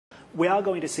we are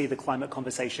going to see the climate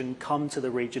conversation come to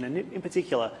the region, and in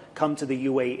particular, come to the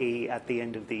UAE at the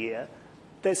end of the year.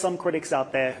 There's some critics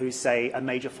out there who say a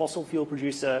major fossil fuel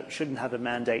producer shouldn't have a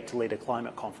mandate to lead a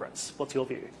climate conference. What's your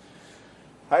view?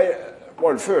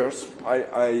 Well, first,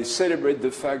 I celebrate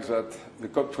the fact that the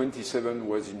COP27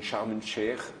 was in Sharm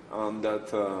el-Sheikh and that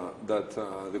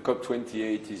the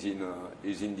COP28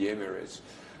 is in the Emirates.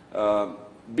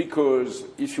 Because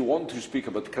if you want to speak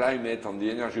about climate and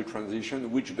the energy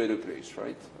transition, which better place,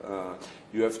 right?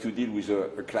 You have to deal with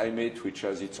a climate which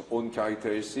has its own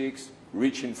characteristics,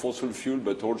 rich in fossil fuel,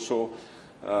 but also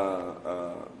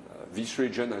this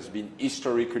region has been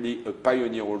historically a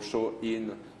pioneer also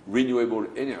in renewable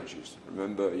energies.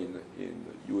 Remember in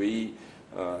UAE,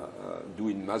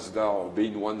 doing Masdar or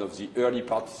being one of the early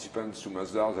participants to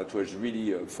Masdar, that was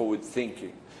really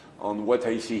forward-thinking. On what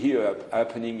I see here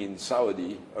happening in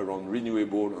Saudi around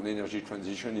renewable and energy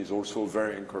transition is also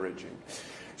very encouraging.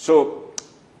 So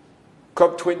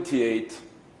COP28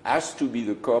 has to be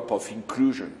the COP of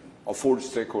inclusion of all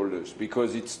stakeholders,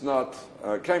 because it's not,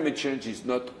 climate change is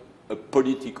not a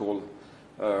political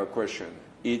question.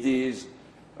 It is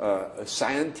a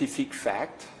scientific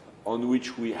fact on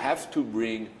which we have to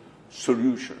bring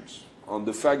solutions, on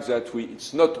the fact that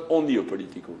it's not only a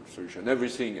political solution.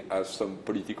 Everything has some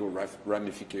political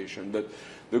ramification, but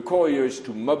the core here is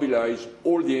to mobilize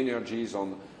all the energies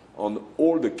on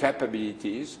all the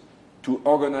capabilities to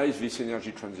organize this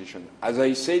energy transition. As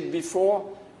I said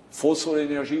before, fossil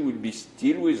energy will be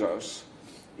still with us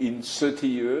in 30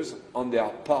 years, and they are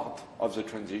part of the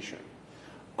transition.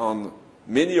 And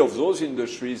many of those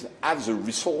industries have the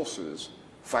resources,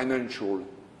 financial,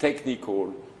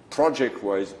 technical,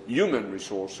 project-wise, human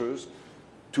resources,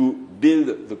 to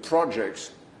build the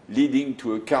projects leading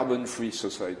to a carbon-free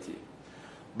society.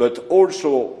 But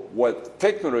also what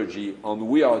technology, and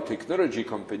we are a technology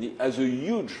company, has a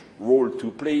huge role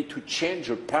to play to change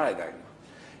a paradigm.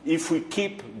 If we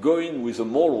keep going with the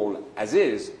model as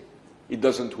is, it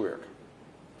doesn't work.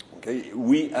 Okay?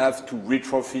 We have to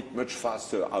retrofit much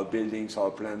faster our buildings,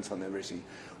 our plants, and everything.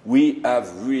 We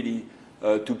have really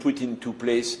to put into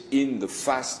place in the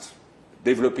fast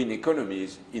developing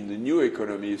economies, in the new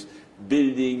economies,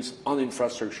 buildings and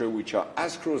infrastructure which are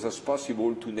as close as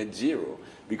possible to net zero,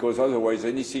 because otherwise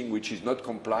anything which is not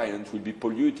compliant will be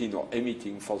polluting or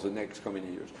emitting for the next coming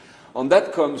years. And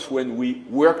that comes when we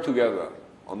work together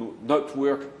and not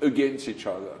work against each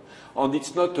other. And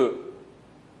it's not a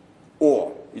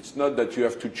or. It's not that you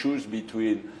have to choose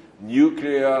between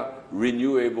nuclear,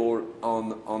 renewable,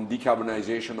 and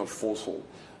decarbonization of fossil,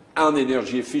 and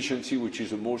energy efficiency, which is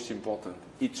the most important.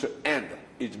 It's an and.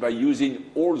 It's by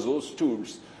using all those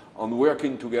tools and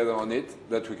working together on it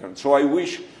that we can. So I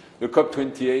wish the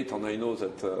COP28, and I know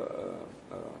that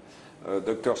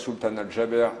Dr. Sultan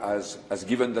Al-Jaber has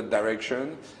given that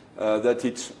direction, that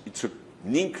it's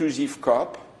an inclusive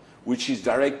COP which is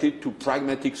directed to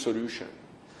pragmatic solutions.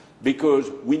 Because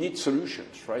we need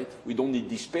solutions, right? We don't need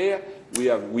despair.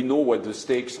 We know what the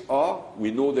stakes are.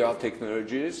 We know there are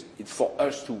technologies. It's for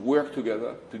us to work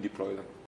together to deploy them.